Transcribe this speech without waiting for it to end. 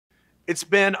It's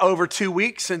been over 2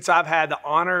 weeks since I've had the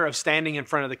honor of standing in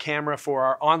front of the camera for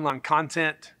our online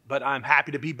content, but I'm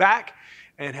happy to be back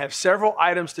and have several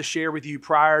items to share with you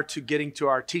prior to getting to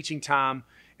our teaching time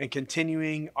and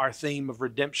continuing our theme of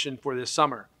redemption for this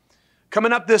summer.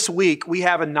 Coming up this week, we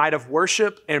have a night of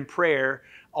worship and prayer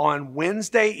on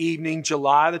Wednesday evening,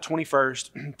 July the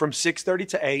 21st from 6:30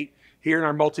 to 8 here in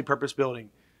our multipurpose building.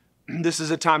 This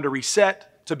is a time to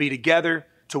reset, to be together,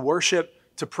 to worship,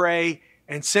 to pray,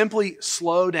 and simply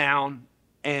slow down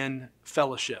and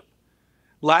fellowship.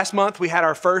 Last month, we had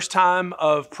our first time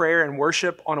of prayer and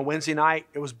worship on a Wednesday night.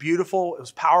 It was beautiful. It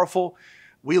was powerful.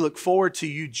 We look forward to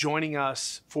you joining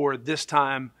us for this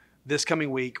time this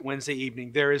coming week, Wednesday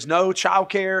evening. There is no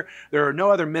childcare. There are no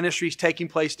other ministries taking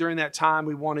place during that time.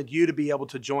 We wanted you to be able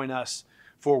to join us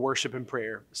for worship and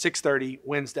prayer, 6:30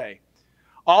 Wednesday.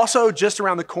 Also, just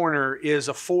around the corner is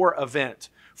a 4 event.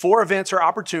 4 events are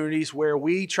opportunities where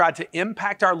we try to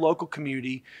impact our local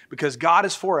community because God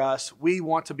is for us. We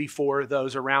want to be for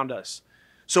those around us.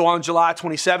 So on July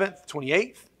 27th,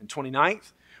 28th, and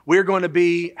 29th, we're going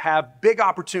to have big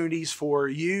opportunities for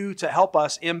you to help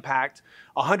us impact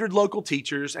 100 local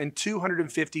teachers and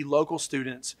 250 local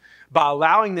students by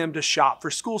allowing them to shop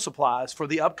for school supplies for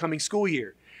the upcoming school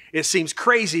year. It seems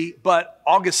crazy, but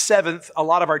August 7th, a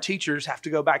lot of our teachers have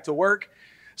to go back to work.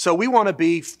 So we want to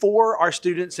be for our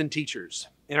students and teachers.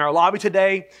 In our lobby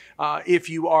today, if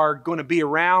you are going to be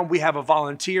around, we have a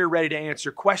volunteer ready to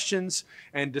answer questions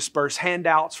and disperse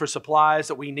handouts for supplies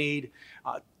that we need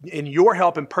in your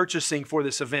help in purchasing for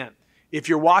this event. If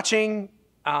you're watching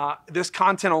this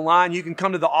content online, you can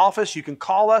come to the office, you can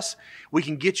call us, we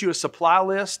can get you a supply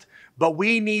list, but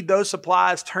we need those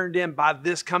supplies turned in by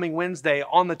this coming Wednesday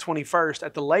on the 21st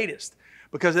at the latest.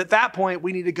 Because at that point,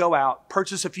 we need to go out,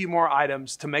 purchase a few more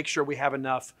items to make sure we have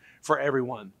enough for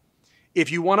everyone.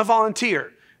 If you want to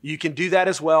volunteer, you can do that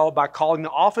as well by calling the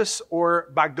office or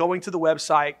by going to the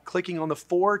website, clicking on the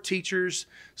 4 Teachers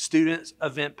Students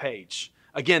Event page.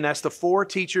 Again, that's the 4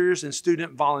 Teachers and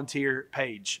Student Volunteer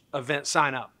page, event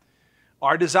sign up.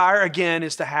 Our desire, again,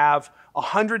 is to have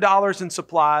 $100 in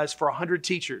supplies for 100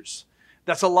 teachers.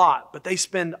 That's a lot, but they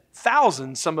spend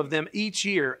thousands, some of them each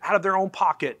year, out of their own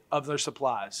pocket of their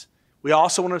supplies. We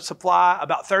also want to supply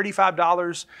about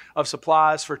 $35 of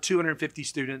supplies for 250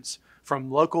 students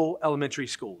from local elementary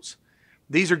schools.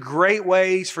 These are great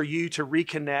ways for you to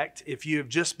reconnect. If you have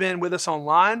just been with us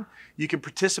online, you can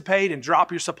participate and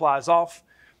drop your supplies off.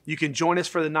 You can join us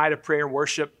for the night of prayer and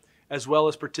worship, as well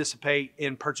as participate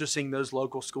in purchasing those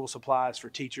local school supplies for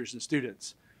teachers and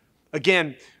students.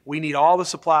 Again, we need all the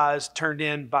supplies turned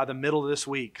in by the middle of this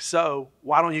week. So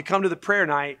why don't you come to the prayer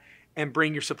night and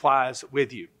bring your supplies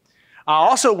with you? I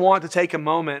also want to take a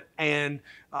moment and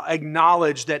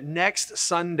acknowledge that next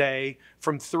Sunday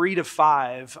from 3 to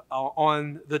 5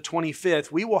 on the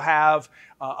 25th, we will have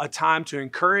a time to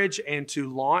encourage and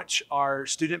to launch our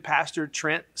student pastor,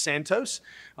 Trent Santos.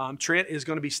 Trent is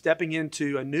going to be stepping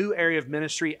into a new area of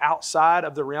ministry outside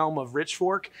of the realm of Rich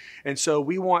Fork. And so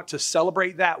we want to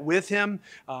celebrate that with him,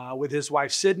 with his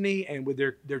wife, Sydney, and with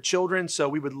their children. So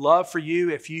we would love for you,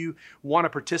 if you want to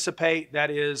participate, that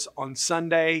is on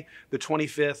Sunday, the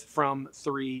 25th from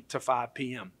 3 to 5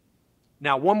 p.m.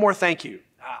 Now, one more thank you.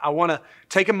 I want to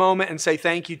take a moment and say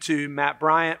thank you to Matt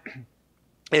Bryant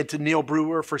and to Neil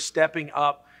Brewer for stepping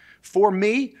up for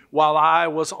me while I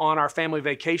was on our family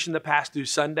vacation the past 2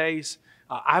 Sundays.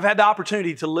 I've had the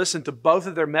opportunity to listen to both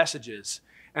of their messages,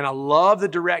 and I love the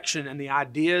direction and the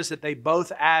ideas that they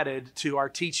both added to our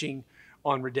teaching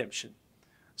on redemption.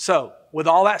 So, with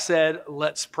all that said,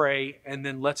 let's pray, and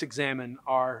then let's examine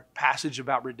our passage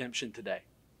about redemption today.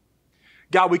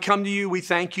 God, we come to you, we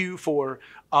thank you for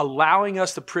allowing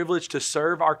us the privilege to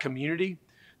serve our community,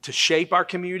 to shape our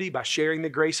community by sharing the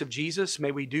grace of Jesus.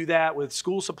 May we do that with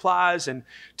school supplies and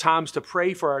times to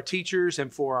pray for our teachers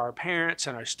and for our parents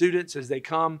and our students as they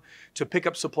come to pick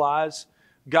up supplies.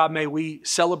 God, may we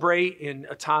celebrate in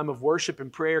a time of worship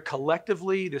and prayer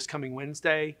collectively this coming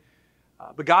Wednesday.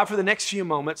 But God, for the next few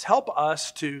moments, help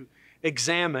us to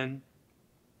examine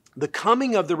the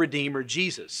coming of the Redeemer,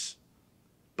 Jesus.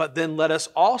 But then let us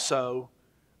also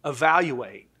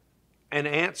evaluate and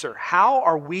answer, how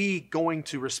are we going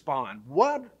to respond?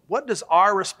 What does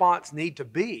our response need to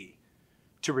be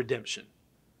to redemption?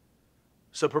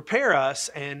 So prepare us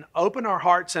and open our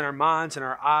hearts and our minds and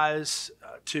our eyes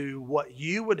to what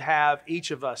you would have each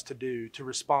of us to do to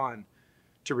respond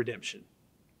to redemption.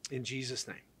 In Jesus'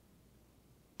 name,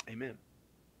 amen.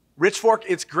 Rich Fork,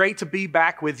 it's great to be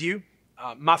back with you.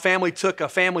 My family took a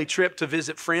family trip to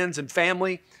visit friends and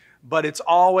family, but it's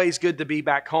always good to be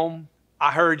back home. I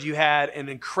heard you had an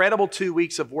incredible 2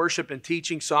 weeks of worship and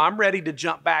teaching, so I'm ready to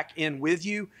jump back in with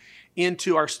you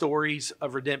into our stories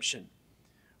of redemption.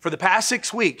 For the past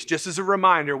 6 weeks, just as a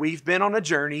reminder, we've been on a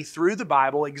journey through the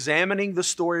Bible examining the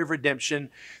story of redemption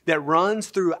that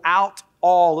runs throughout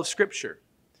all of Scripture.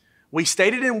 We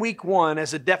stated in week 1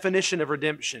 as a definition of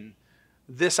redemption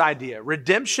this idea.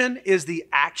 Redemption is the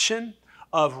action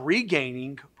of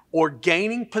regaining or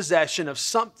gaining possession of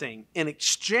something in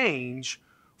exchange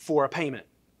for a payment.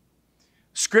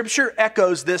 Scripture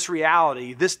echoes this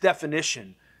reality, this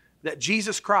definition, that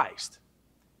Jesus Christ,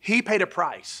 He paid a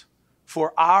price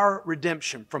for our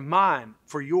redemption, from mine,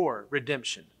 for your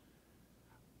redemption.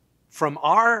 From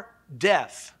our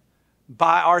death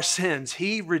by our sins,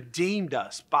 He redeemed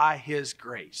us by His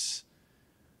grace.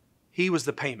 He was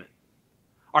the payment.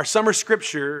 Our summer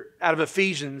scripture out of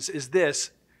Ephesians is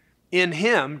this: in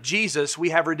Him, Jesus,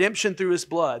 we have redemption through His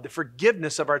blood, the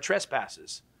forgiveness of our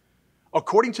trespasses,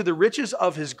 according to the riches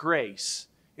of His grace,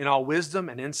 in all wisdom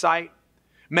and insight,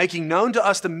 making known to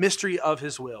us the mystery of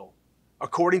His will,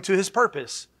 according to His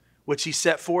purpose, which He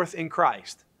set forth in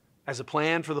Christ as a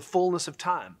plan for the fullness of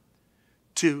time,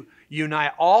 to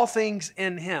unite all things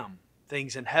in Him,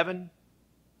 things in heaven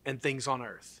and things on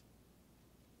earth.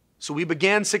 So we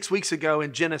began 6 weeks ago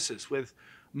in Genesis with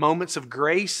moments of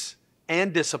grace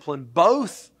and discipline,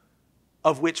 both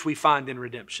of which we find in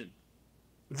redemption.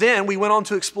 Then we went on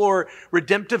to explore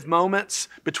redemptive moments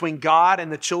between God and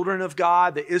the children of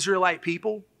God, the Israelite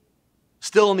people.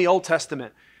 Still in the Old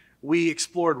Testament, we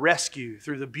explored rescue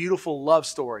through the beautiful love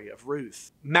story of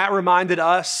Ruth. Matt reminded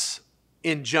us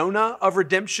in Jonah of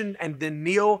redemption, and then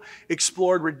Neil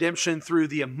explored redemption through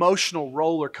the emotional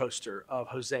roller coaster of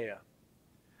Hosea.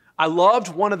 I loved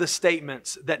one of the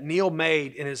statements that Neil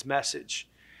made in his message.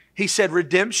 He said,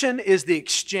 redemption is the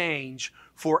exchange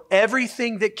for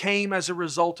everything that came as a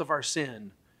result of our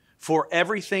sin, for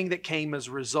everything that came as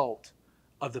a result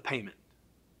of the payment.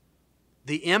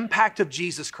 The impact of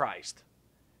Jesus Christ,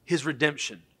 His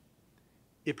redemption,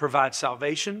 it provides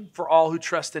salvation for all who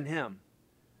trust in Him.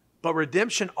 But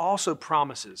redemption also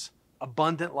promises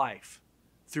abundant life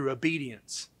through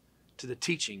obedience to the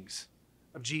teachings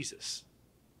of Jesus.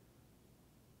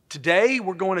 Today,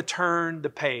 we're going to turn the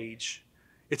page.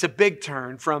 It's a big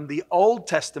turn from the Old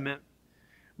Testament,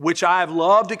 which I have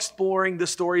loved exploring the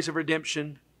stories of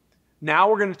redemption. Now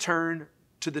we're going to turn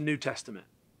to the New Testament.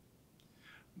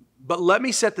 But let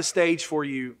me set the stage for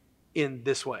you in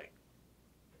this way.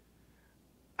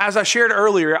 As I shared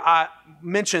earlier, I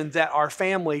mentioned that our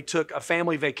family took a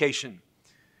family vacation.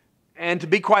 And to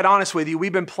be quite honest with you,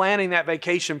 we've been planning that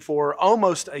vacation for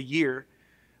almost a year.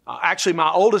 Actually,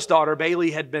 my oldest daughter,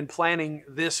 Bailey, had been planning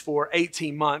this for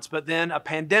 18 months, but then a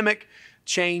pandemic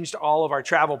changed all of our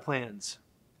travel plans.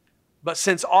 But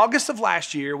since August of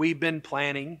last year, we've been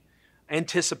planning,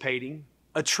 anticipating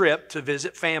a trip to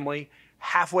visit family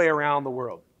halfway around the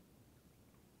world.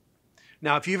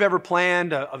 Now, if you've ever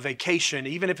planned a vacation,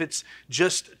 even if it's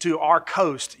just to our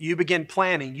coast, you begin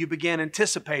planning, you begin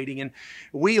anticipating, and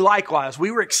we likewise, we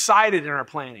were excited in our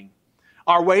planning.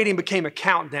 Our waiting became a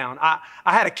countdown. I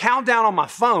had a countdown on my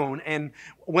phone, and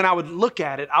when I would look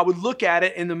at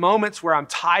it in the moments where I'm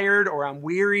tired or I'm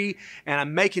weary and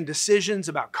I'm making decisions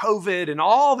about COVID and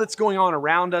all that's going on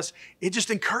around us. It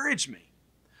just encouraged me.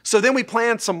 So then we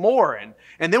planned some more, and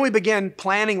then we began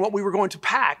planning what we were going to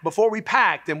pack. Before we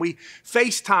packed, and we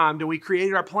FaceTimed, and we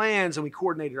created our plans, and we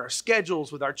coordinated our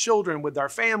schedules with our children, with our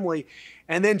family.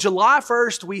 And then July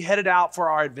 1st, we headed out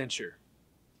for our adventure.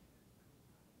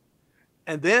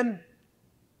 And then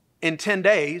in 10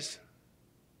 days,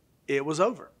 it was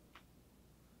over.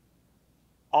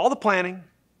 All the planning,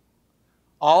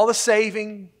 all the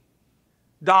saving,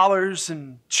 dollars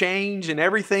and change and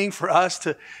everything for us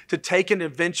to take an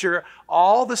adventure,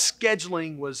 all the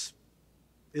scheduling was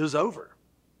over.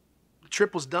 The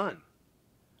trip was done.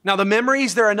 Now the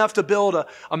memories, they're enough to build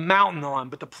a mountain on,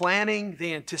 but the planning,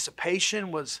 the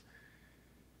anticipation was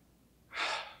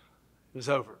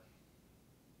over.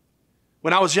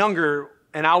 When I was younger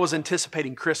and I was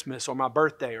anticipating Christmas or my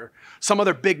birthday or some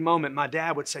other big moment, my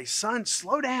dad would say, "Son,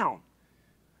 slow down.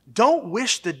 Don't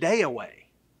wish the day away."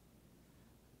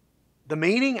 The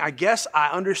meaning, I guess I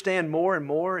understand more and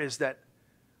more, is that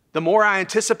the more I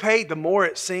anticipate, the more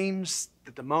it seems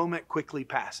that the moment quickly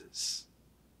passes.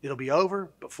 It'll be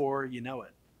over before you know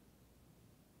it.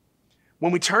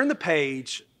 When we turn the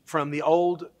page from the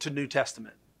Old to New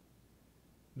Testament,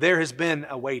 there has been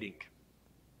a waiting,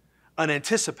 an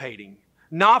anticipating,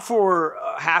 not for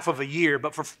half of a year,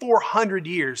 but for 400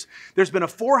 years. There's been a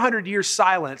 400-year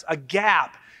silence, a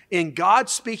gap in God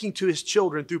speaking to His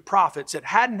children through prophets that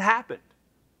hadn't happened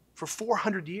for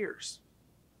 400 years.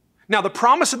 Now, the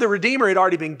promise of the Redeemer had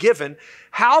already been given.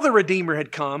 How the Redeemer had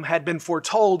come had been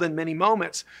foretold in many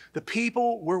moments. The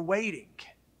people were waiting.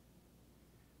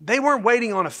 They weren't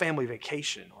waiting on a family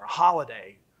vacation or a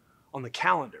holiday on the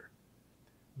calendar.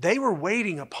 They were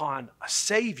waiting upon a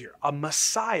Savior, a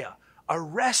Messiah, a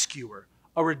rescuer,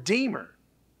 a Redeemer.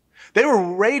 They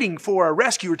were waiting for a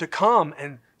rescuer to come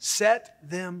and set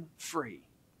them free.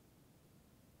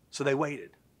 So they waited.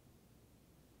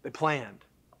 They planned.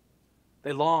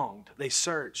 They longed. They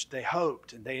searched. They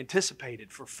hoped. And they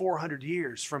anticipated for 400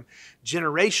 years. From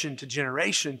generation to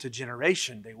generation to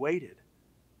generation, they waited.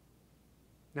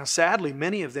 Now, sadly,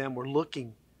 many of them were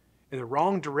looking in the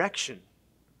wrong direction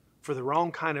for the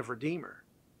wrong kind of Redeemer.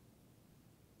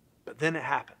 But then it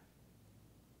happened.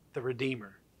 The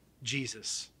Redeemer,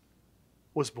 Jesus,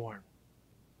 was born.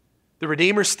 The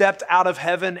Redeemer stepped out of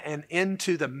heaven and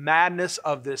into the madness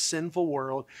of this sinful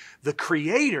world. The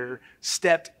Creator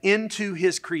stepped into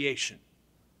His creation.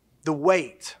 The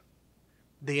wait,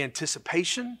 the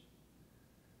anticipation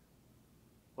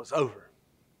was over.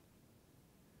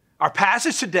 Our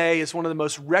passage today is one of the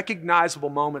most recognizable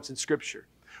moments in Scripture.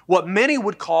 What many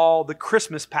would call the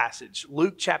Christmas passage,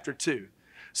 Luke chapter 2.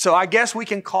 So I guess we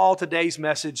can call today's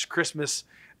message Christmas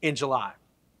in July.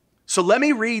 So let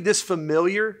me read this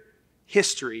familiar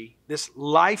history, this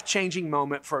life-changing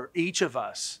moment for each of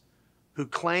us who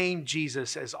claim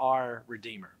Jesus as our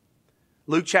Redeemer.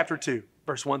 Luke chapter 2,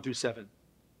 verse 1 through 7.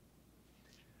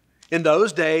 In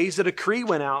those days, a decree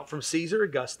went out from Caesar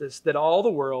Augustus that all the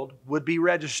world would be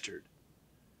registered.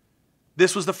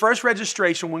 This was the first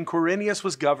registration when Quirinius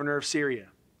was governor of Syria.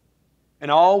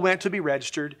 And all went to be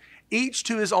registered, each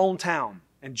to his own town.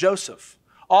 And Joseph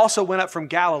also went up from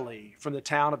Galilee, from the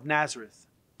town of Nazareth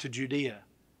to Judea,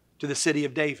 to the city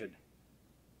of David,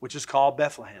 which is called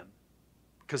Bethlehem,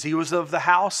 because he was of the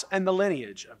house and the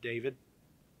lineage of David,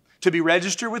 to be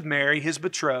registered with Mary, his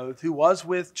betrothed, who was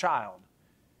with child.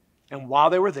 And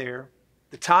while they were there,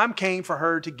 the time came for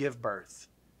her to give birth.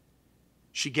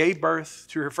 She gave birth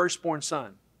to her firstborn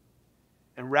son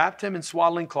and wrapped him in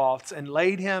swaddling cloths and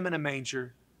laid him in a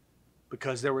manger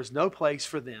because there was no place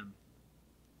for them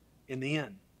in the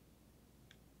inn.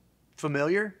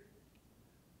 Familiar?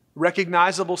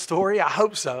 Recognizable story? I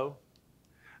hope so.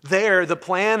 There, the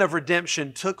plan of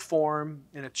redemption took form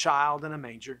in a child in a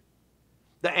manger.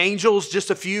 The angels, just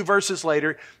a few verses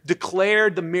later,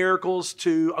 declared the miracles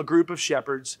to a group of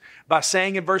shepherds by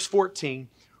saying in verse 14,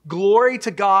 "Glory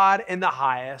to God in the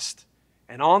highest,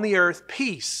 and on the earth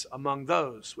peace among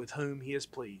those with whom He is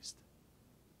pleased."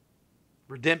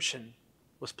 Redemption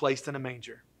was placed in a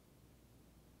manger.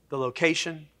 The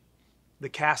location, the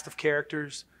cast of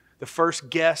characters, the first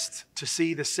guests to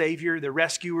see the Savior, the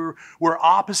rescuer, were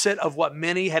opposite of what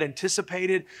many had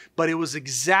anticipated, but it was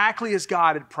exactly as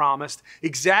God had promised,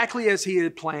 exactly as He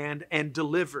had planned and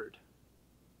delivered.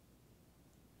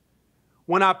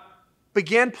 When I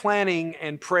began planning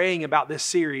and praying about this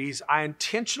series, I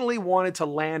intentionally wanted to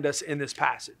land us in this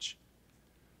passage.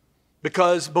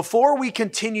 Because before we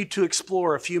continue to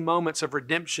explore a few moments of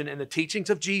redemption in the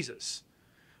teachings of Jesus,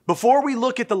 before we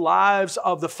look at the lives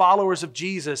of the followers of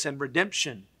Jesus and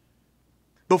redemption,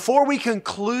 before we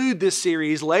conclude this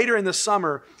series later in the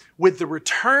summer with the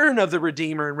return of the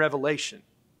Redeemer in Revelation,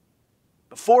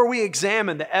 before we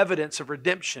examine the evidence of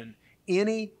redemption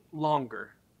any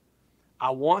longer,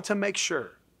 I want to make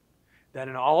sure that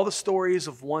in all the stories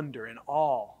of wonder and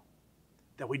awe,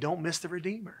 that we don't miss the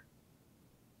Redeemer.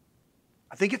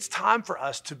 I think it's time for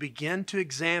us to begin to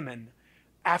examine,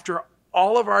 after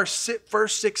all of our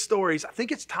first 6 stories, I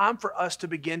think it's time for us to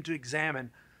begin to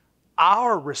examine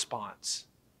our response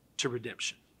to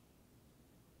redemption.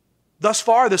 Thus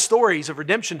far, the stories of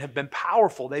redemption have been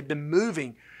powerful. They've been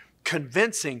moving,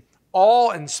 convincing,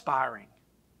 awe-inspiring.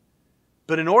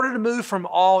 But in order to move from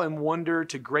awe and wonder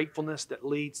to gratefulness that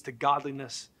leads to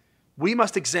godliness, we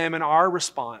must examine our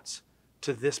response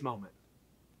to this moment.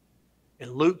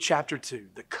 In Luke chapter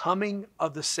 2, the coming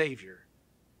of the Savior,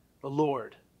 the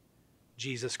Lord,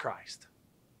 Jesus Christ.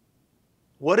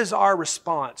 What is our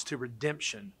response to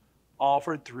redemption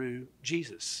offered through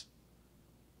Jesus?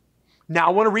 Now, I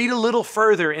want to read a little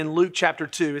further in Luke chapter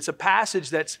 2. It's a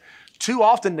passage that's too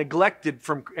often neglected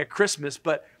at Christmas,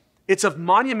 but it's of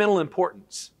monumental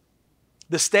importance.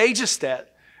 The stage is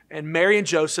set, and Mary and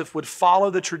Joseph would follow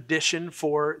the tradition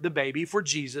for the baby, for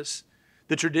Jesus,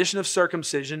 the tradition of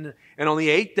circumcision, and on the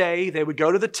 8th day, they would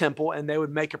go to the temple and they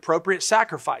would make appropriate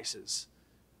sacrifices.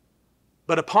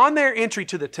 But upon their entry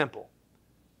to the temple,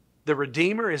 the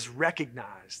Redeemer is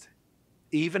recognized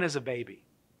even as a baby.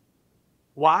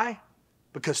 Why?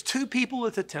 Because 2 people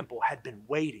at the temple had been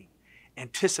waiting,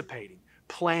 anticipating,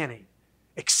 planning,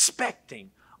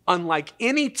 expecting, unlike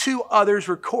any two others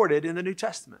recorded in the New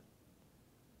Testament.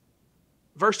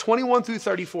 Verse 21 through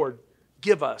 34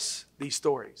 give us these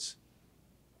stories.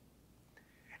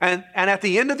 And at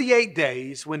the end of the 8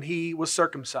 days, when he was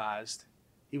circumcised,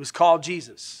 he was called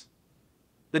Jesus,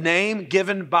 the name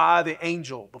given by the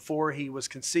angel before he was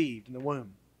conceived in the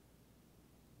womb.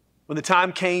 When the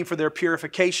time came for their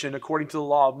purification according to the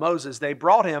law of Moses, they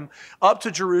brought him up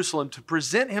to Jerusalem to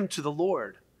present him to the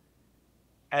Lord,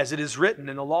 as it is written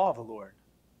in the law of the Lord.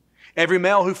 Every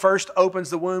male who first opens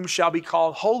the womb shall be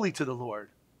called holy to the Lord,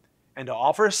 and to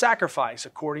offer a sacrifice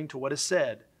according to what is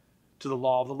said to the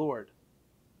law of the Lord.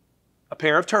 A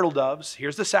pair of turtle doves,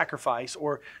 here's the sacrifice,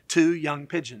 or 2 young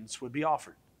pigeons would be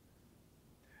offered.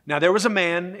 Now there was a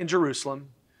man in Jerusalem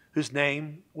whose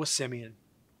name was Simeon.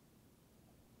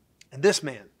 And this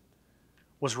man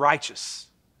was righteous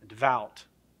and devout,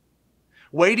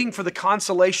 waiting for the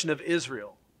consolation of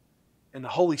Israel, and the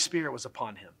Holy Spirit was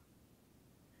upon him.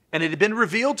 And it had been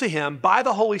revealed to him by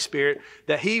the Holy Spirit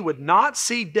that he would not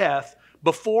see death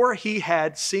before he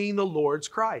had seen the Lord's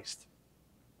Christ.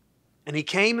 And he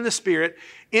came in the Spirit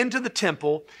into the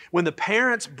temple when the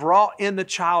parents brought in the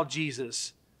child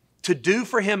Jesus to do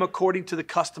for him according to the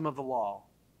custom of the law.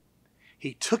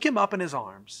 He took him up in his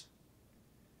arms,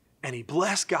 and he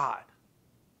blessed God.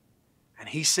 And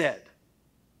he said,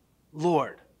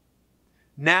 Lord,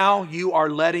 now you are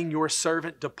letting your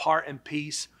servant depart in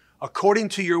peace according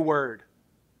to your word.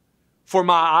 For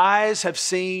my eyes have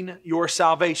seen your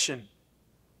salvation.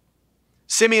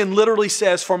 Simeon literally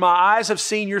says, for my eyes have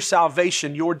seen your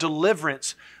salvation, your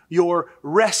deliverance, your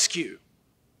rescue.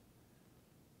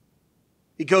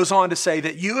 He goes on to say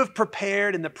that you have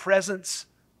prepared in the presence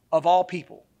of all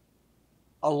people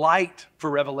a light for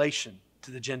revelation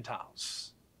to the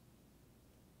Gentiles.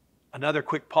 Another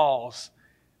quick pause.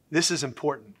 This is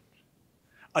important.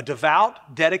 A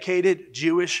devout, dedicated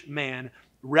Jewish man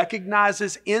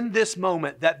recognizes in this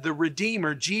moment that the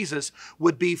Redeemer, Jesus,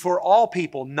 would be for all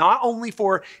people, not only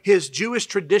for his Jewish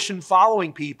tradition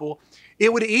following people,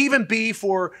 it would even be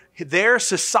for their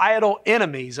societal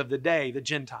enemies of the day, the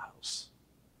Gentiles.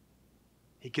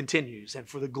 He continues, and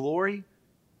for the glory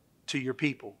to your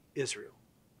people, Israel.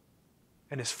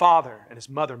 And his father and his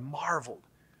mother marveled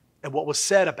at what was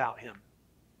said about him.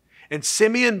 And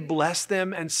Simeon blessed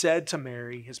them and said to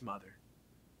Mary, his mother,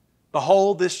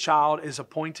 behold, this child is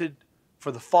appointed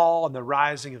for the fall and the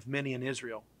rising of many in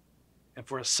Israel, and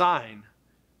for a sign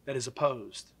that is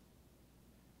opposed.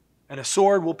 And a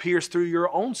sword will pierce through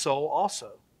your own soul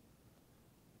also,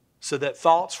 so that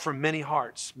thoughts from many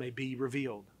hearts may be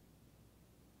revealed.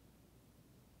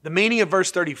 The meaning of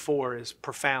verse 34 is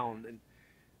profound, and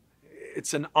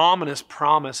it's an ominous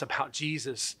promise about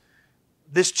Jesus.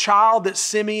 This child that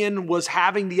Simeon was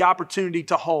having the opportunity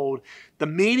to hold, the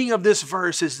meaning of this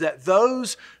verse is that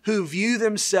those who view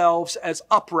themselves as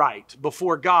upright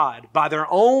before God by their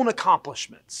own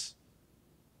accomplishments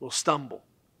will stumble.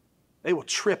 They will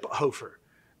trip over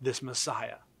this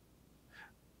Messiah.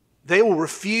 They will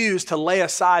refuse to lay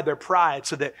aside their pride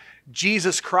so that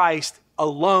Jesus Christ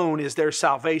alone is their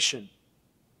salvation.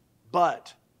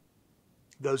 But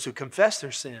those who confess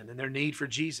their sin and their need for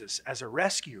Jesus as a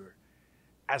rescuer,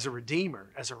 as a redeemer,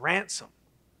 as a ransom,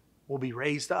 will be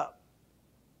raised up.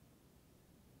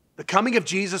 The coming of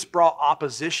Jesus brought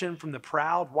opposition from the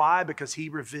proud. Why? Because he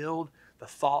revealed the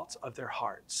thoughts of their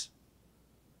hearts.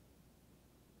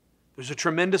 There's a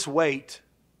tremendous weight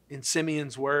in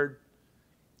Simeon's word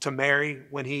to Mary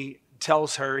when he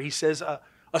tells her, he says,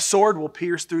 a sword will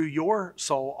pierce through your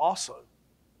soul also.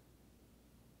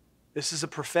 This is a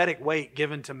prophetic weight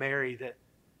given to Mary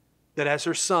that as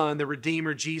her son, the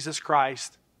Redeemer, Jesus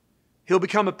Christ, he'll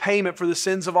become a payment for the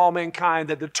sins of all mankind,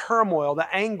 that the turmoil,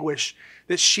 the anguish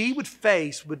that she would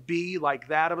face would be like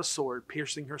that of a sword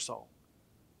piercing her soul.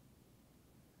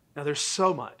 Now there's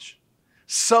so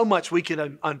much we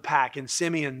could unpack in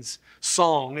Simeon's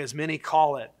song, as many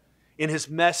call it, in his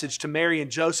message to Mary and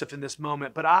Joseph in this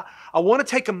moment. But I want to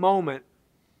take a moment.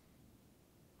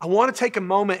 I want to take a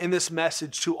moment in this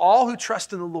message to all who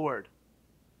trust in the Lord.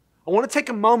 I want to take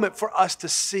a moment for us to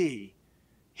see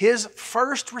his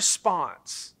first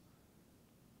response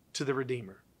to the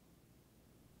Redeemer.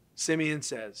 Simeon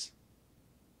says,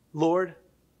 Lord,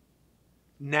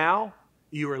 now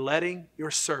you are letting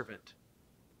your servant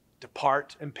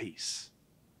depart in peace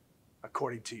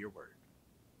according to your word.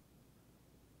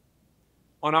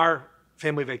 On our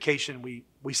family vacation,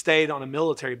 we stayed on a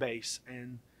military base,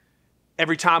 and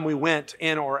every time we went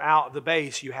in or out of the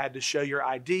base, you had to show your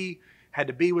ID, had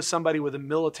to be with somebody with a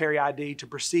military ID to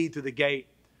proceed through the gate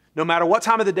No matter what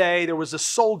time of the day, there was a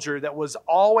soldier that was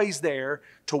always there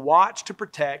to watch, to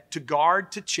protect, to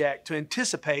guard, to check, to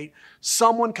anticipate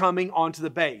someone coming onto the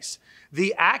base.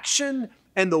 The action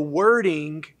and the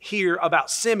wording here about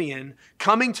Simeon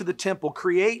coming to the temple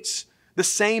creates the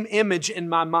same image in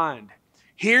my mind.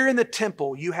 Here in the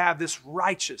temple, you have this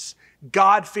righteous,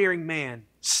 God-fearing man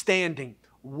standing,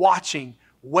 watching,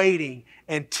 waiting,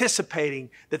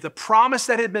 anticipating that the promise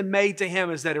that had been made to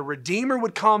him is that a Redeemer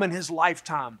would come in his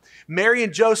lifetime. Mary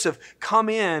and Joseph come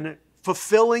in,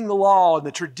 fulfilling the law and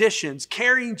the traditions,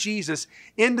 carrying Jesus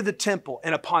into the temple.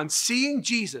 And upon seeing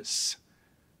Jesus,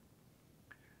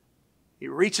 he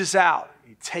reaches out,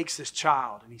 he takes this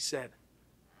child, and he said,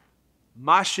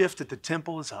 "My shift at the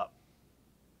temple is up.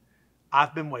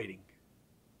 I've been waiting.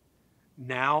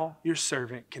 Now your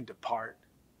servant can depart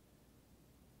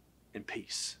in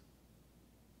peace."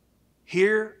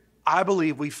 Here, I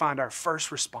believe we find our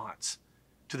first response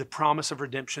to the promise of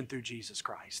redemption through Jesus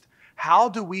Christ. How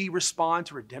do we respond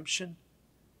to redemption?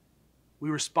 We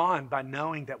respond by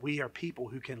knowing that we are people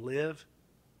who can live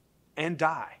and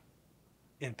die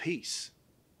in peace.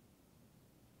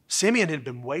 Simeon had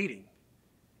been waiting,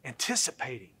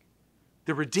 anticipating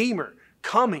the Redeemer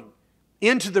coming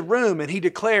into the room, and he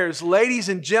declares, "Ladies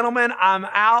and gentlemen, I'm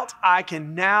out. I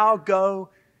can now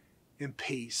go in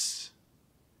peace."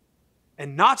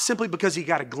 And not simply because he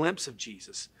got a glimpse of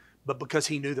Jesus, but because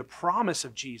he knew the promise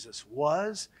of Jesus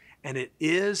was, and it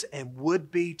is, and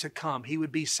would be to come. He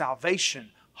would be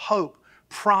salvation, hope,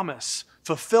 promise,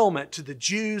 fulfillment to the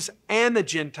Jews and the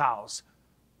Gentiles.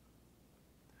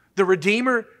 The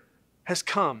Redeemer has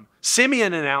come.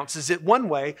 Simeon announces it one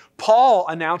way. Paul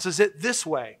announces it this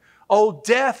way. "O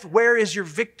death, where is your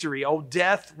victory? O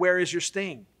death, where is your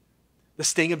sting?" The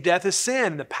sting of death is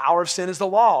sin. The power of sin is the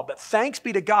law. But thanks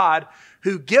be to God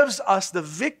who gives us the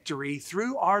victory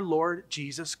through our Lord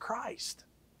Jesus Christ.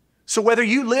 So whether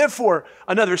you live for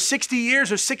another 60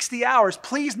 years or 60 hours,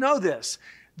 please know this,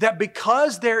 that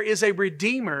because there is a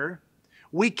Redeemer,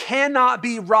 we cannot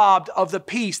be robbed of the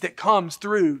peace that comes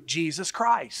through Jesus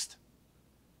Christ.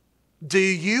 Do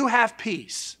you have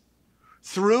peace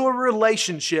through a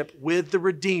relationship with the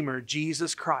Redeemer,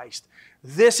 Jesus Christ?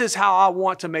 This is how I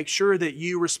want to make sure that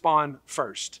you respond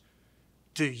first.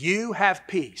 Do you have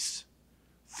peace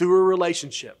through a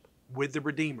relationship with the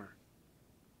Redeemer,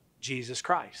 Jesus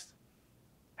Christ?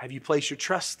 Have you placed your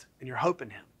trust and your hope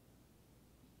in Him?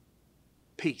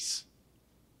 Peace.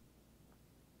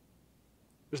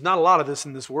 There's not a lot of this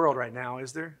in this world right now,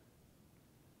 is there?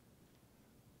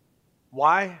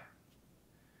 Why?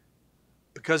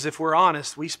 Because if we're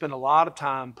honest, we spend a lot of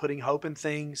time putting hope in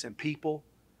things and people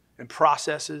and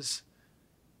processes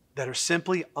that are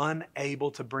simply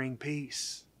unable to bring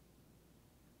peace.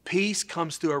 Peace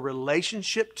comes through a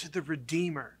relationship to the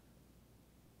Redeemer.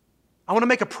 I want to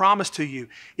make a promise to you.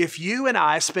 If you and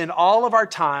I spend all of our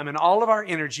time and all of our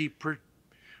energy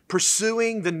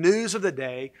pursuing the news of the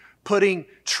day, putting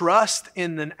trust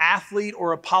in an athlete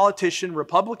or a politician,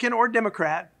 Republican or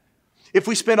Democrat, if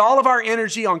we spend all of our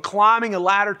energy on climbing a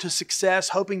ladder to success,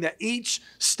 hoping that each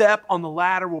step on the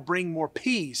ladder will bring more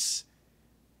peace,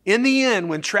 in the end,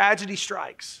 when tragedy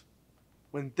strikes,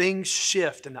 when things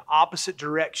shift in the opposite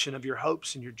direction of your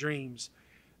hopes and your dreams,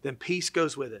 then peace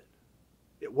goes with it.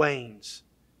 It wanes.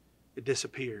 It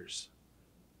disappears.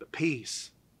 But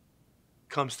peace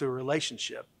comes through a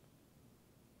relationship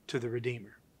to the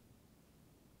Redeemer.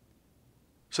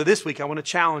 So this week, I want to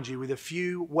challenge you with a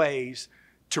few ways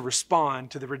to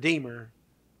respond to the Redeemer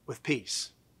with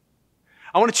peace.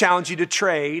 I want to challenge you to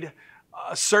trade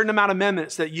a certain amount of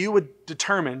minutes that you would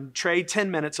determine, trade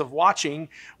 10 minutes of watching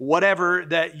whatever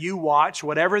that you watch,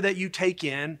 whatever that you take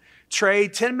in,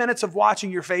 trade 10 minutes of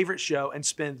watching your favorite show and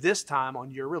spend this time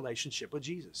on your relationship with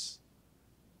Jesus.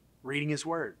 Reading His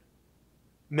Word,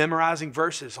 memorizing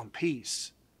verses on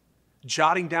peace,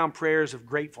 jotting down prayers of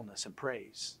gratefulness and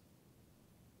praise.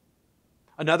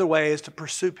 Another way is to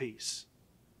pursue peace.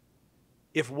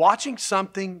 If watching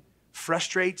something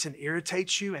frustrates and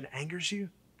irritates you and angers you,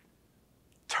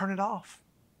 turn it off.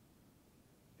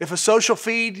 If a social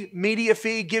media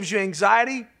feed gives you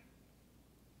anxiety,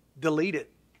 delete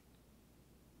it.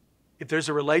 If there's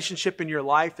a relationship in your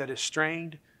life that is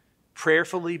strained,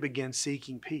 prayerfully begin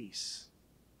seeking peace.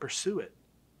 Pursue it.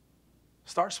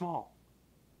 Start small,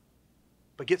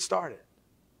 but get started.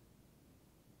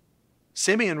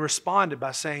 Simeon responded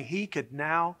by saying he could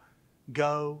now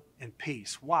go in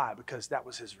peace. Why? Because that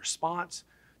was his response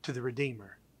to the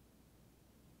Redeemer.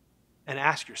 And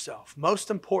ask yourself, most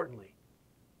importantly,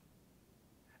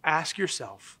 ask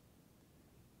yourself,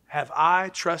 have I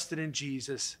trusted in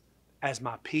Jesus as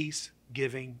my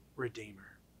peace-giving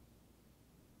Redeemer?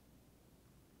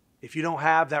 If you don't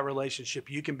have that relationship,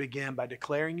 you can begin by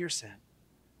declaring your sin,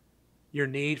 your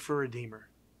need for a Redeemer,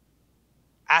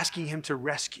 asking Him to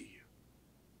rescue you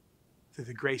through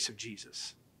the grace of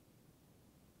Jesus.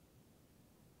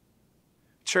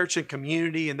 Church and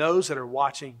community and those that are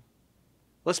watching,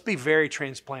 let's be very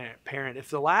transparent. If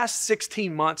the last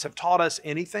 16 months have taught us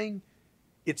anything,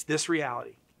 it's this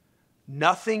reality.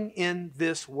 Nothing in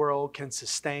this world can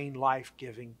sustain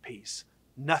life-giving peace.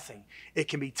 Nothing. It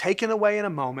can be taken away in a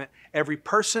moment. Every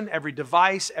person, every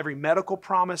device, every medical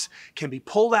promise can be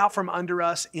pulled out from under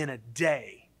us in a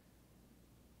day.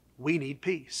 We need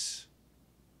peace.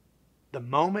 The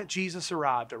moment Jesus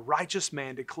arrived, a righteous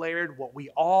man declared what we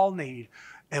all need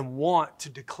and want to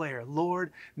declare.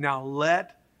 Lord, now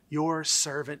let your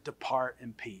servant depart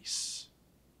in peace.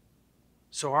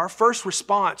 So our first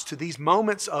response to these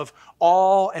moments of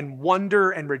awe and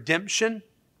wonder and redemption,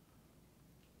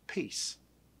 peace.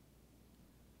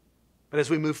 But as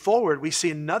we move forward, we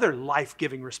see another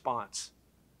life-giving response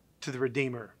to the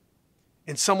Redeemer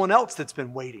in someone else that's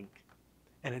been waiting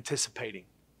and anticipating.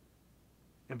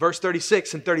 In verse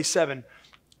 36 and 37,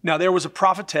 now there was a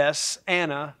prophetess,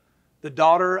 Anna, the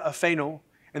daughter of Phanuel,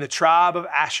 in the tribe of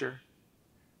Asher.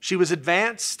 She was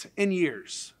advanced in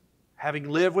years, having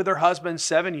lived with her husband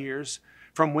 7 years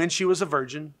from when she was a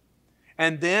virgin,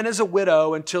 and then as a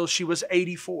widow until she was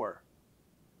 84.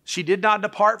 She did not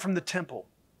depart from the temple,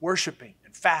 worshiping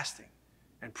and fasting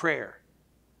and prayer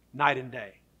night and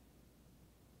day.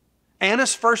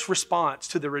 Anna's first response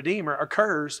to the Redeemer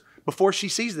occurs before she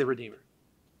sees the Redeemer.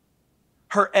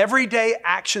 Her everyday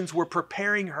actions were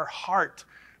preparing her heart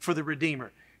for the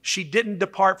Redeemer. She didn't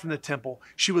depart from the temple.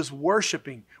 She was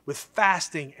worshiping with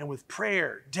fasting and with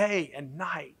prayer day and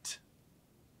night.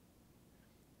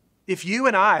 If you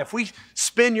and I, if we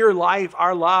spend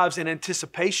our lives in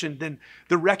anticipation, then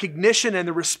the recognition and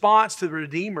the response to the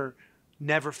Redeemer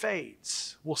never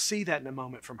fades. We'll see that in a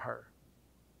moment from her.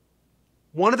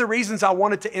 One of the reasons I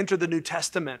wanted to enter the New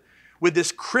Testament with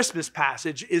this Christmas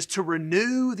passage is to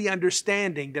renew the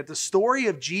understanding that the story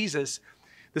of Jesus,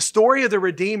 the story of the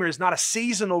Redeemer, is not a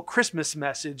seasonal Christmas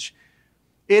message.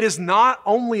 It is not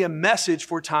only a message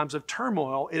for times of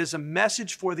turmoil, it is a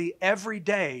message for the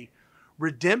everyday.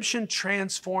 Redemption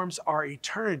transforms our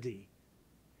eternity.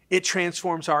 It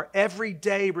transforms our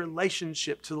everyday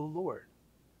relationship to the Lord.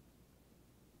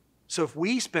 So if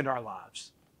we spend our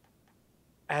lives,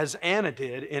 as Anna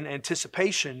did, in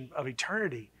anticipation of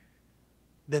eternity,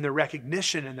 then the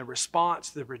recognition and the response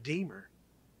to the Redeemer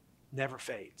never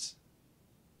fades.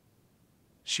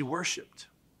 She worshiped.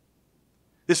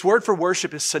 This word for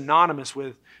worship is synonymous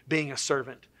with being a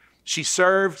servant. She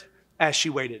served as she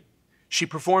waited. She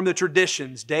performed the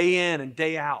traditions day in and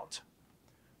day out.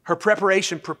 Her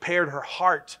preparation prepared her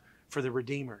heart for the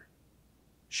Redeemer.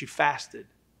 She fasted.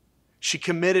 She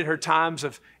committed her times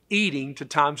of eating to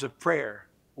times of prayer.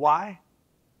 Why?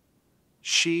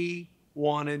 She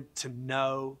wanted to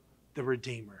know the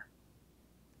Redeemer.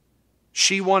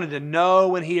 She wanted to know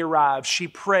when He arrived. She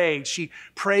prayed. She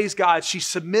praised God. She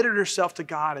submitted herself to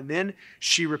God. And then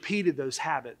she repeated those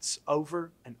habits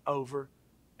over and over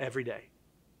every day.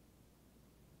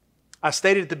 I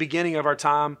stated at the beginning of our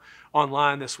time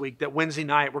online this week that Wednesday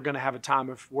night we're going to have a time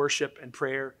of worship and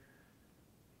prayer.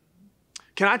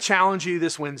 Can I challenge you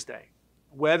this Wednesday,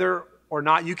 whether or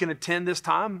not you can attend this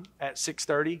time at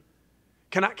 6:30?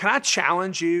 Can I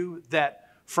challenge you that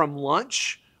from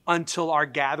lunch until our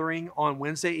gathering on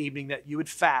Wednesday evening that you would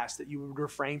fast, that you would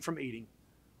refrain from eating?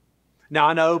 Now,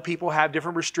 I know people have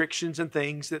different restrictions and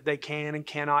things that they can and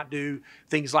cannot do,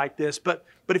 things like this, but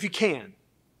if you can,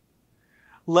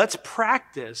 let's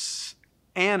practice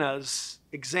Anna's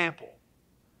example.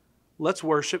 Let's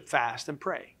worship, fast, and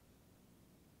pray.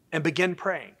 And begin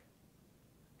praying.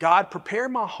 God, prepare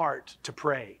my heart to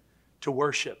pray, to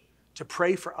worship, to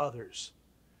pray for others,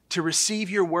 to receive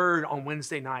your word on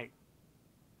Wednesday night.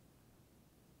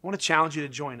 I want to challenge you to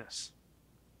join us.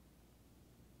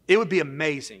 It would be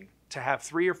amazing to have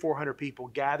 300 or 400 people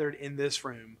gathered in this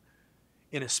room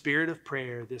in a spirit of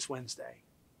prayer this Wednesday.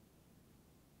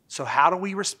 So how do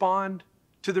we respond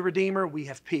to the Redeemer? We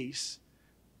have peace,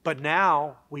 but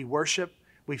now we worship,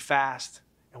 we fast,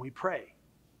 and we pray.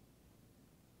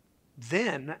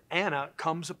 Then Anna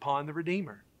comes upon the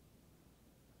Redeemer.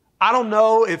 I don't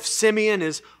know if Simeon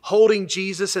is holding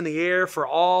Jesus in the air for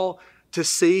all to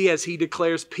see as he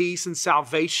declares peace and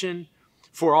salvation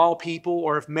for all people,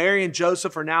 or if Mary and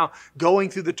Joseph are now going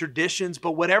through the traditions,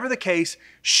 but whatever the case,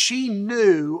 she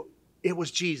knew it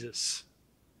was Jesus.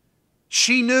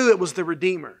 She knew it was the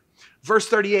Redeemer. Verse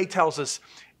 38 tells us,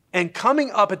 and coming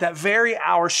up at that very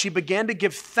hour, she began to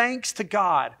give thanks to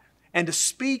God and to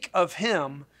speak of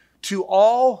Him to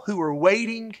all who are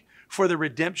waiting for the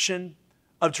redemption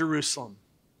of Jerusalem.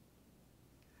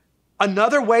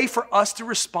 Another way for us to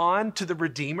respond to the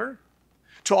Redeemer,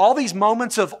 to all these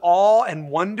moments of awe and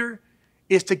wonder,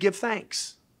 is to give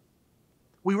thanks.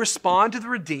 We respond to the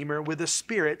Redeemer with a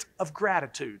spirit of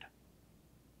gratitude.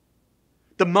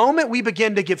 The moment we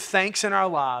begin to give thanks in our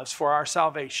lives for our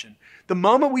salvation, the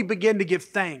moment we begin to give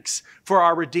thanks for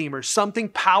our Redeemer, something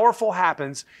powerful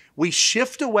happens. We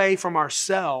shift away from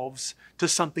ourselves to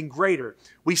something greater.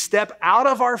 We step out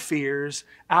of our fears,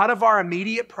 out of our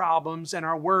immediate problems and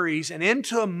our worries, and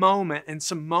into a moment and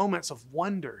some moments of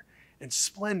wonder and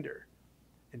splendor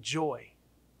and joy.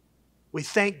 We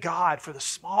thank God for the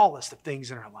smallest of things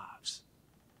in our lives.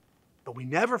 But we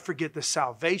never forget the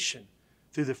salvation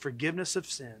through the forgiveness of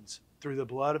sins, through the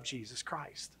blood of Jesus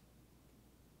Christ.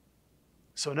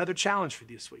 So another challenge for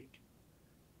this week.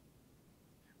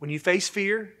 When you face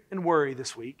fear and worry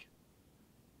this week,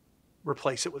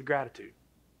 replace it with gratitude.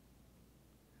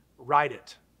 Write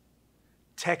it.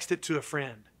 Text it to a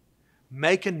friend.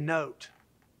 Make a note.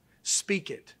 Speak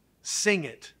it. Sing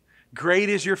it. Great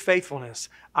is your faithfulness.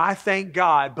 I thank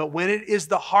God, but when it is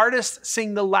the hardest,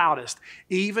 sing the loudest,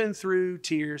 even through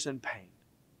tears and pain.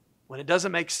 When it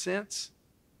doesn't make sense,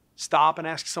 stop and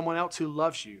ask someone else who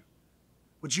loves you,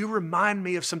 would you remind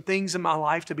me of some things in my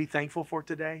life to be thankful for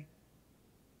today?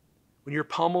 When you're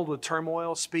pummeled with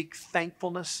turmoil, speak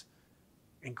thankfulness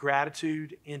and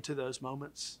gratitude into those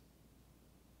moments.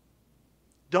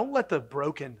 Don't let the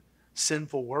broken,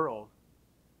 sinful world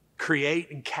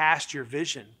create and cast your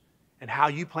vision and how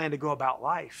you plan to go about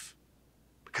life,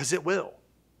 because it will.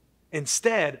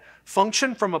 Instead,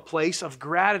 function from a place of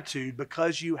gratitude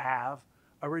because you have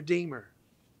a Redeemer.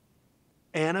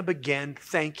 Anna began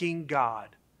thanking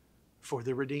God for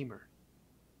the Redeemer.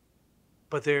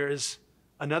 But there is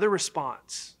another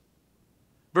response.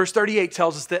 Verse 38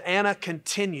 tells us that Anna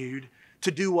continued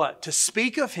to do what? To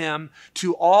speak of him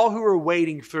to all who are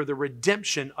waiting for the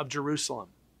redemption of Jerusalem.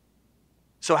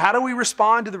 So how do we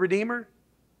respond to the Redeemer?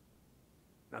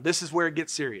 Now this is where it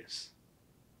gets serious.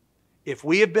 If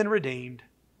we have been redeemed,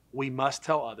 we must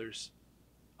tell others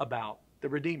about the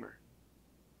Redeemer.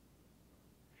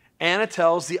 Anna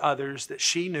tells the others that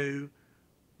she knew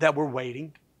that were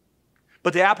waiting.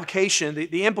 But the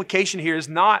implication here is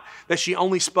not that she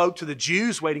only spoke to the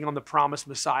Jews waiting on the promised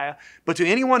Messiah, but to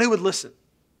anyone who would listen.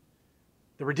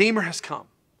 The Redeemer has come.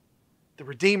 The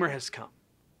Redeemer has come.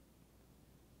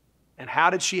 And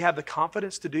how did she have the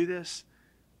confidence to do this?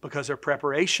 Because her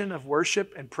preparation of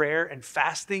worship and prayer and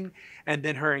fasting, and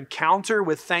then her encounter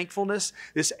with thankfulness,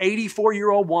 this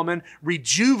 84-year-old woman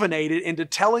rejuvenated into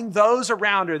telling those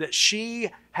around her that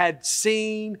she had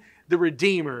seen the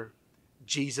Redeemer,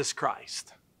 Jesus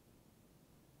Christ.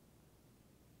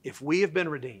 If we have been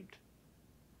redeemed,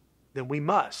 then we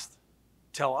must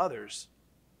tell others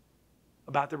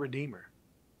about the Redeemer.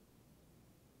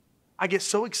 I get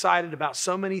so excited about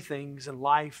so many things in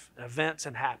life, events,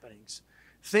 and happenings.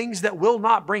 Things that will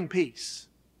not bring peace.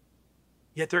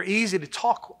 Yet they're easy to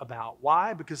talk about.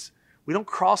 Why? Because we don't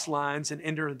cross lines and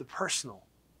enter the personal.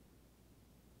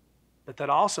 But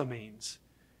that also means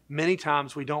many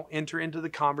times we don't enter into the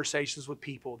conversations with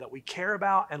people that we care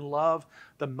about and love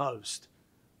the most.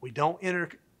 We don't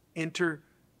enter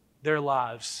their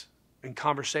lives in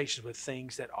conversations with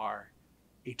things that are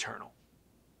eternal.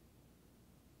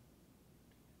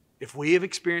 If we have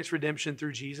experienced redemption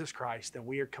through Jesus Christ, then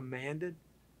we are commanded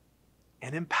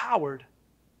and empowered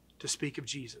to speak of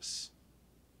Jesus.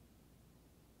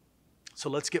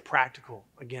 So let's get practical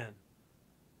again.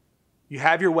 You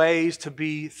have your ways to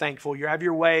be thankful. You have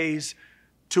your ways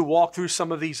to walk through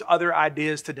some of these other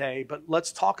ideas today, but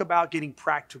let's talk about getting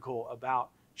practical about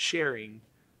sharing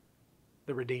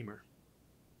the Redeemer.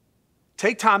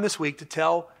 Take time this week to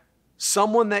tell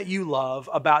someone that you love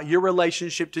about your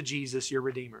relationship to Jesus, your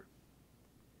Redeemer.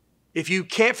 If you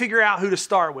can't figure out who to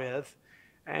start with,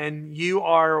 and you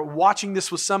are watching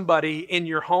this with somebody in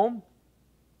your home,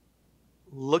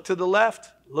 look to the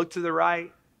left, look to the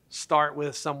right, start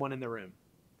with someone in the room.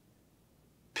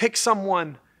 Pick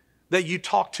someone that you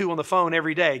talk to on the phone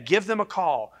every day. Give them a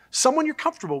call. Someone you're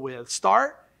comfortable with.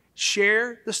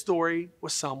 Share the story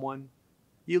with someone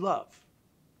you love.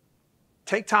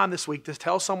 Take time this week to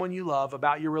tell someone you love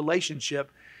about your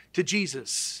relationship to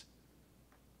Jesus.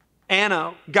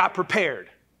 Anna got prepared.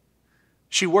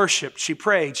 She worshiped, she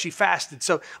prayed, she fasted.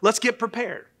 So let's get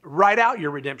prepared. Write out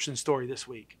your redemption story this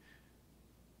week.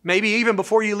 Maybe even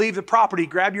before you leave the property,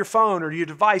 grab your phone or your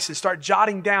device and start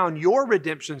jotting down your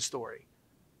redemption story.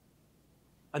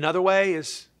 Another way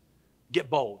is get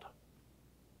bold.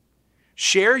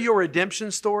 Share your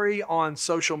redemption story on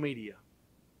social media.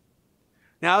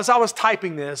 Now, as I was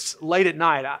typing this late at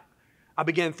night, I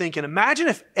began thinking, imagine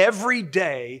if every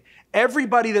day,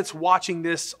 everybody that's watching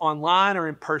this online or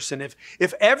in person,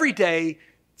 if every day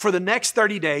for the next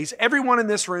 30 days, everyone in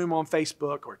this room on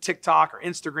Facebook or TikTok or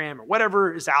Instagram or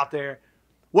whatever is out there,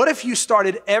 what if you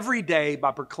started every day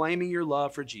by proclaiming your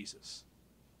love for Jesus?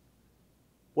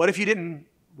 What if you didn't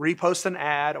repost an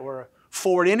ad or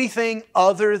forward anything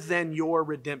other than your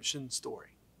redemption story?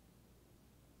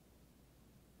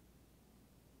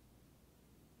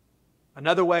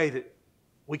 Another way that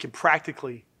we can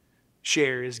practically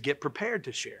share is get prepared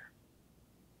to share.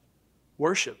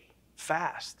 Worship,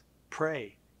 fast,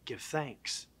 pray, give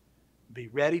thanks. Be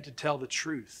ready to tell the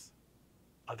truth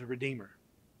of the Redeemer.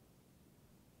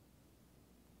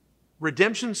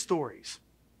 Redemption stories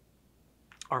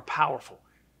are powerful.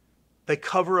 They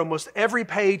cover almost every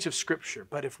page of Scripture.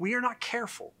 But if we are not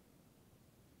careful,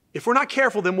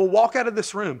 then we'll walk out of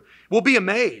this room. We'll be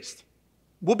amazed.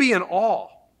 We'll be in awe.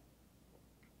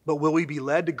 But will we be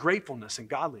led to gratefulness and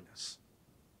godliness?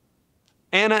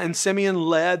 Anna and Simeon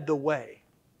led the way.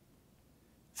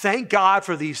 Thank God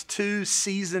for these two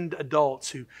seasoned adults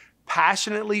who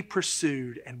passionately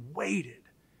pursued and waited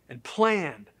and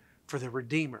planned for the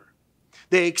Redeemer.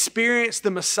 They experienced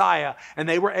the Messiah and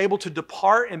they were able to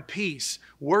depart in peace,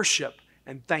 worship,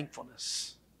 and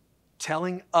thankfulness,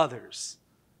 telling others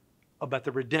about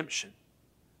the redemption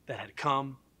that had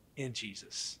come in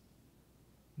Jesus.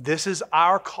 This is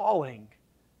our calling,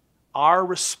 our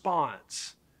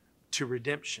response to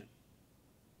redemption.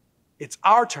 It's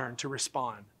our turn to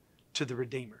respond to the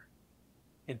Redeemer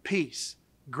in peace,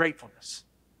 gratefulness,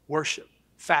 worship,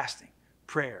 fasting,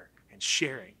 prayer, and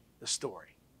sharing the story.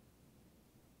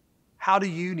 How do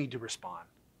you need to respond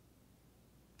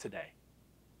today?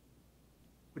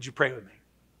 Would you pray with me?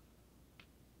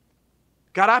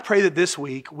 God, I pray that this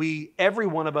week every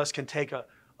one of us can take a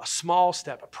small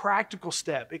step, a practical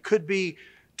step. It could be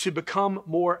to become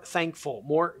more thankful,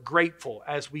 more grateful,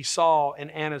 as we saw in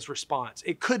Anna's response.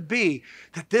 It could be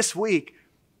that this week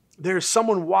there's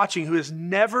someone watching who has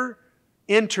never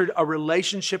entered a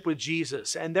relationship with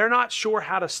Jesus and they're not sure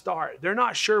how to start. They're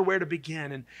not sure where to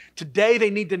begin. And today they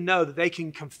need to know that they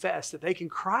can confess, that they can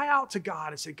cry out to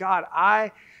God and say, God,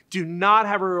 I do not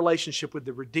have a relationship with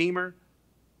the Redeemer,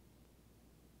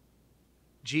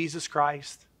 Jesus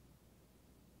Christ,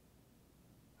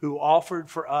 who offered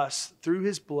for us through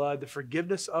his blood the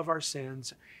forgiveness of our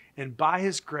sins, and by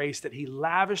his grace that he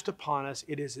lavished upon us,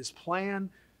 it is his plan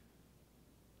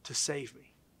to save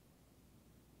me.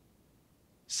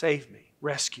 Save me,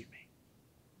 rescue me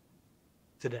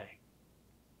today.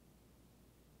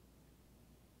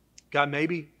 God,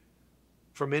 maybe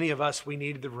for many of us, we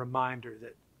needed the reminder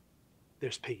that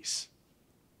there's peace.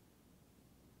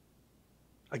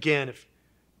 Again,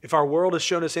 if our world has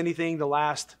shown us anything the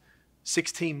last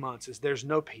 16 months, is there's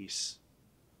no peace.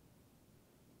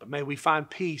 But may we find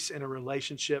peace in a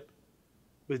relationship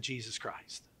with Jesus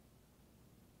Christ.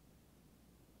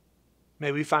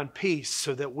 May we find peace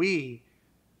so that we,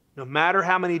 no matter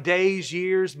how many days,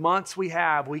 years, months we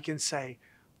have, we can say,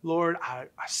 Lord, I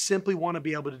simply want to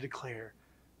be able to declare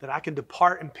that I can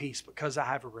depart in peace because I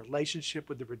have a relationship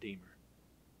with the Redeemer.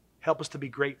 Help us to be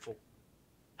grateful.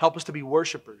 Help us to be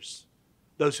worshipers,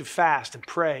 those who fast and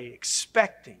pray,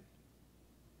 expecting,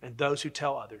 and those who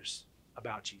tell others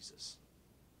about Jesus.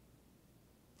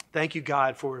 Thank you,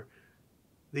 God, for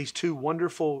these two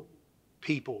wonderful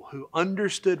people who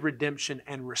understood redemption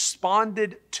and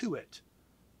responded to it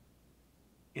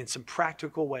in some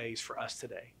practical ways for us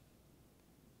today.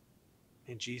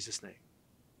 In Jesus' name,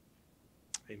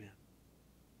 amen.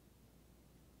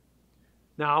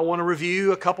 Now, I want to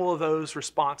review a couple of those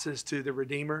responses to the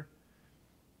Redeemer.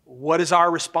 What is our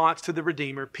response to the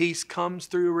Redeemer? Peace comes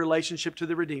through a relationship to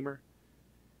the Redeemer.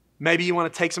 Maybe you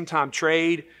want to take some time,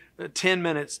 trade 10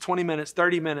 minutes, 20 minutes,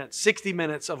 30 minutes, 60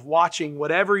 minutes of watching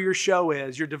whatever your show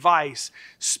is, your device.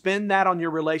 Spend that on your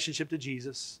relationship to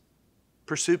Jesus.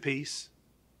 Pursue peace.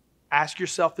 Ask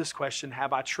yourself this question: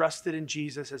 have I trusted in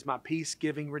Jesus as my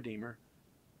peace-giving Redeemer?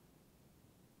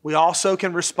 We also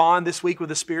can respond this week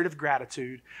with a spirit of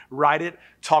gratitude. Write it,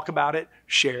 talk about it,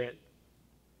 share it.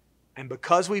 And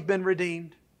because we've been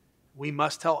redeemed, we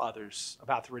must tell others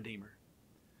about the Redeemer.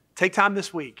 Take time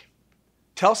this week.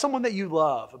 Tell someone that you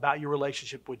love about your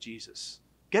relationship with Jesus.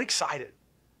 Get excited.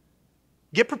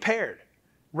 Get prepared.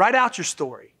 Write out your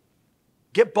story.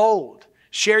 Get bold.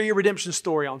 Share your redemption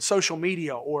story on social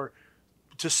media or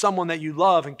to someone that you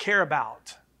love and care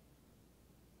about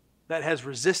that has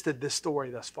resisted this story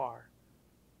thus far.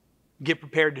 Get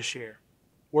prepared to share.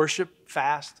 Worship,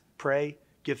 fast, pray,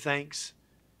 give thanks.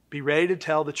 Be ready to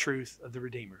tell the truth of the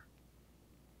Redeemer.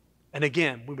 And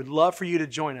again, we would love for you to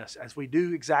join us as we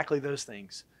do exactly those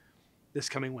things this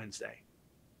coming Wednesday,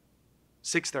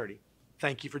 6:30.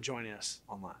 Thank you for joining us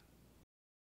online.